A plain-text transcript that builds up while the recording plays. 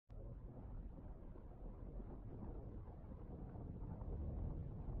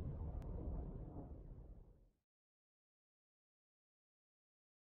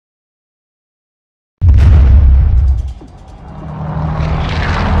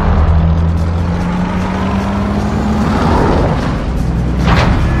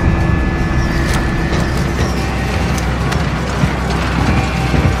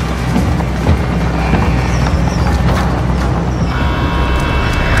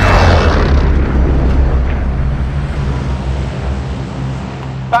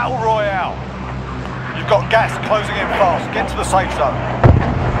got gas closing in fast. Get to the safe zone.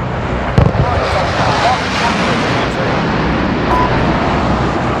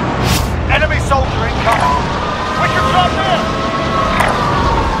 Enemy soldier incoming. We can drop in.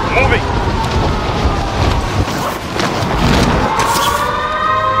 Moving.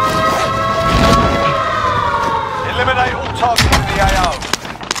 Eliminate all targets in the AO.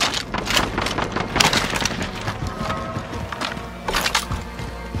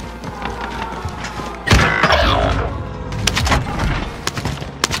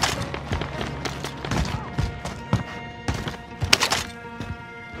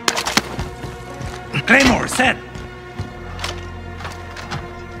 Claymore, set!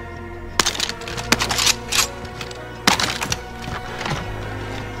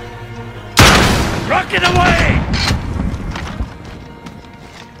 Rocket away!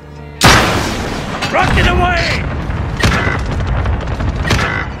 Rocket away!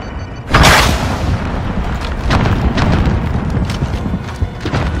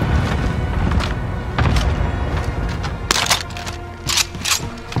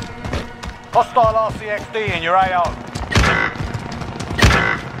 Hostile RCXD in your AO.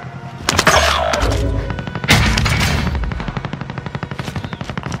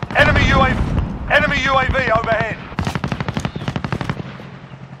 Enemy UAV overhead.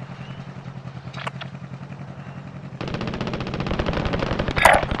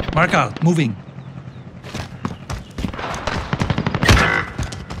 Mark out, moving.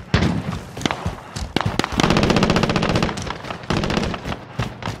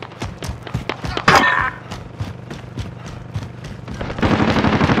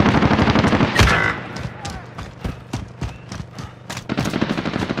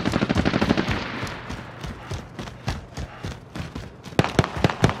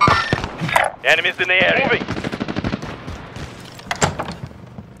 Enemies in the area. Moving.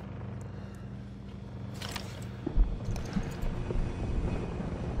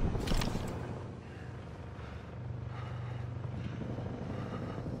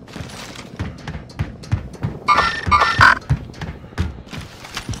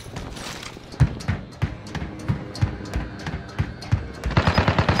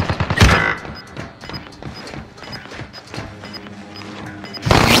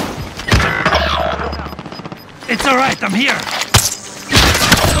 It's alright, I'm here!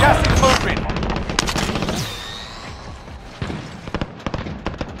 Gas is moving.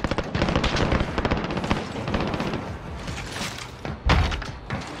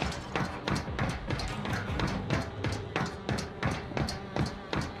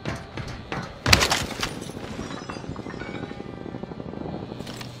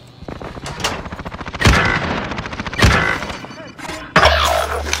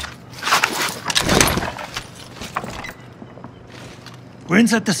 We're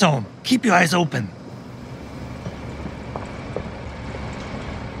inside the zone. Keep your eyes open.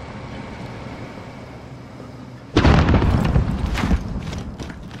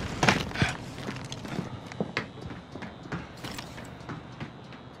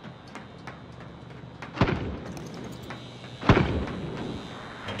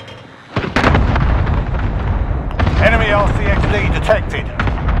 Enemy RCXD detected.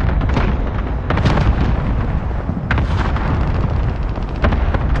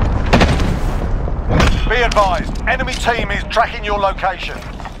 Be advised, enemy team is tracking your location.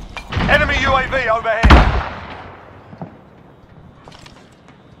 Enemy UAV overhead.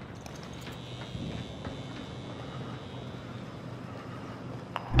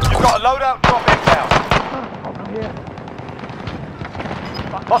 You've got a loadout drop inbound.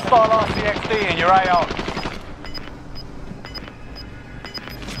 Hostile RCXD in your AO.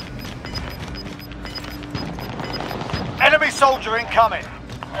 Enemy soldier incoming.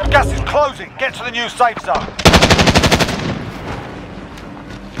 Gas is closing. Get to the new safe zone.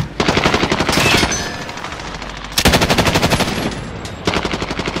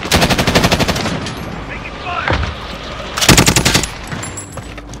 Taking fire.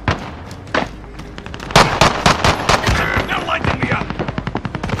 They're lighting me up.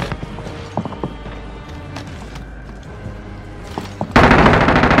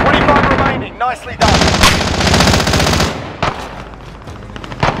 Remaining. Nicely done.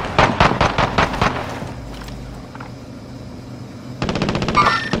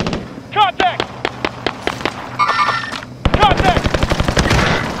 Contact! Contact!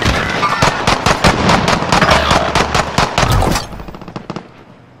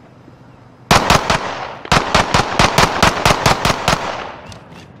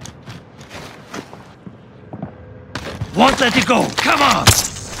 Won't let it go. Come on!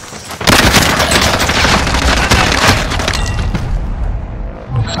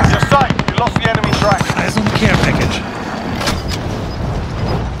 You're safe. You lost the enemy track. I package.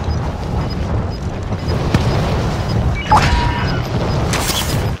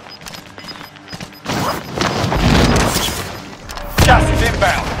 Gas is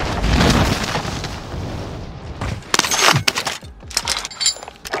inbound.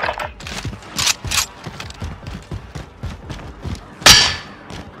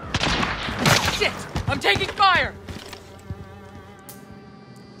 Shit! I'm taking fire!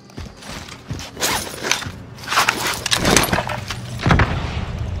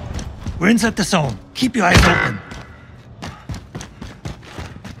 We're inside the zone. Keep your eyes open.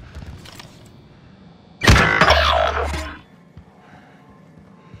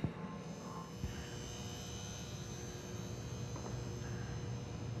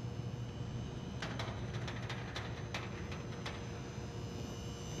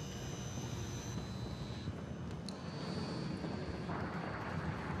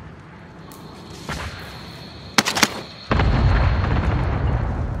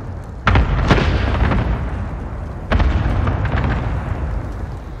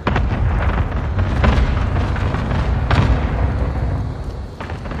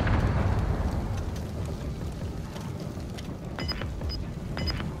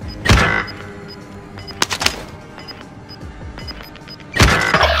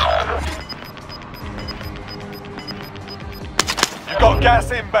 Got gas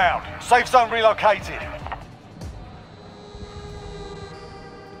inbound. Safe zone relocated.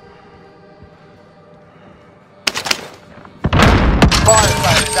 Fire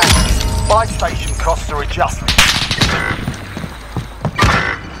sale is active. Buy station costs are adjusted.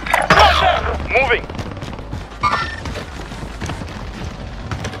 Moving.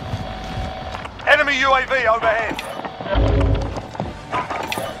 Enemy UAV overhead.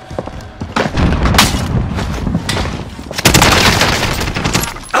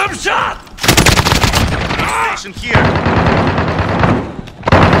 I'm shot! Station here.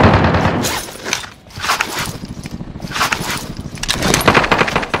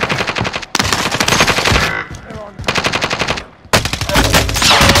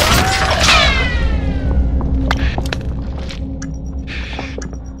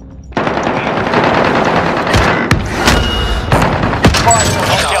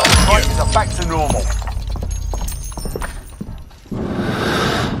 Prices are back to normal.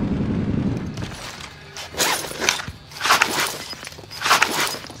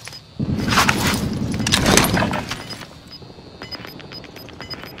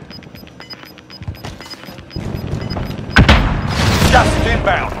 Just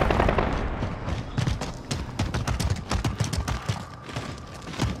inbound.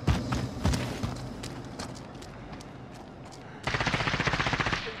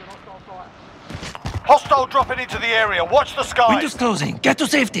 Hostile dropping into the area. Watch the skies. Windows closing. Get to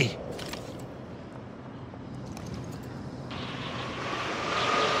safety.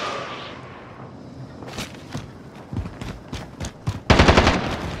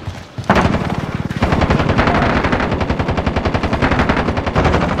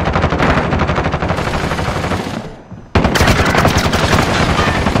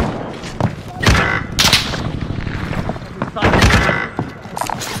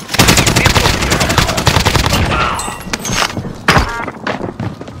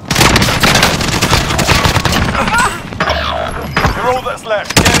 You're all that's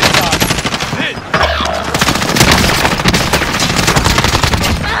left. Get it done. Hit.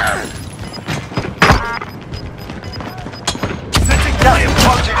 Gas is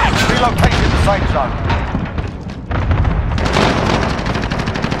closing in. Relocating the safe zone.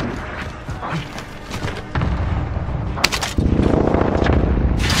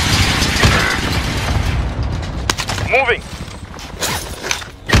 Moving.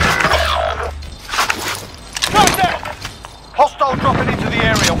 Contact! Hostile dropping into the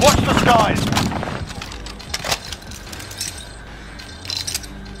area. Watch the skies.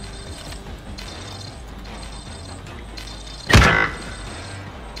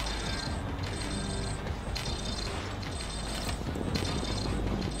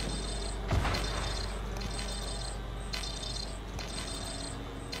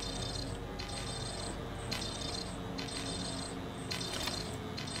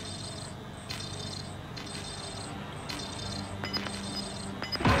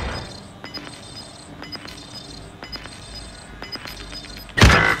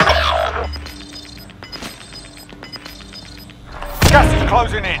 Gas is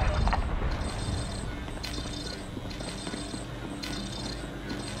closing in.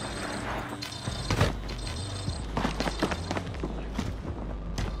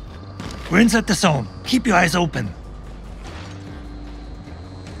 We're inside the zone. Keep your eyes open.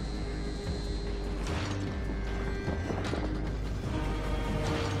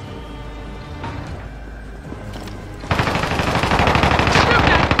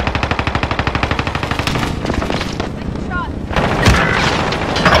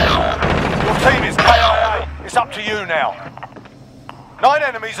 down. 9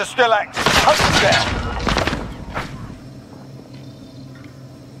 enemies are still active. Hunt them down.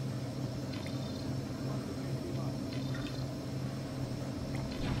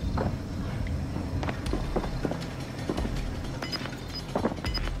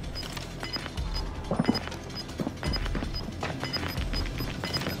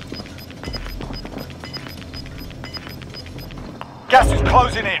 Gas is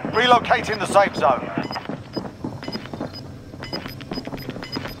closing in. Relocating the safe zone.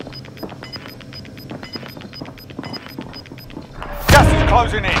 Gas is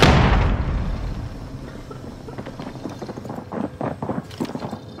closing in.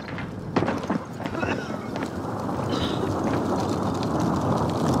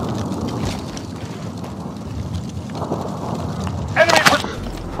 Enemy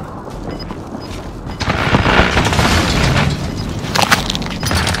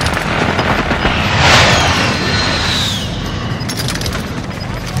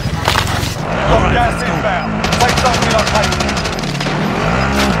gas inbound. Safe zone relocated.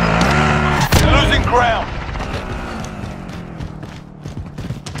 You're losing ground.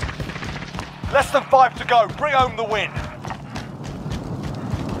 Less than 5 to go. Bring home the win.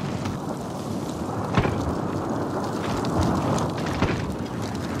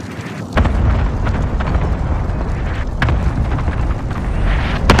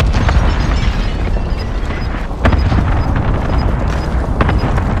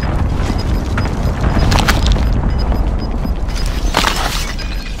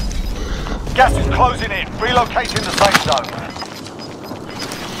 Gas is closing in. Relocating the safe zone.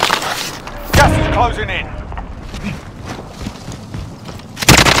 Gas is closing in.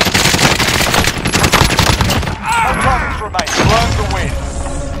 No targets remain. You earned the win.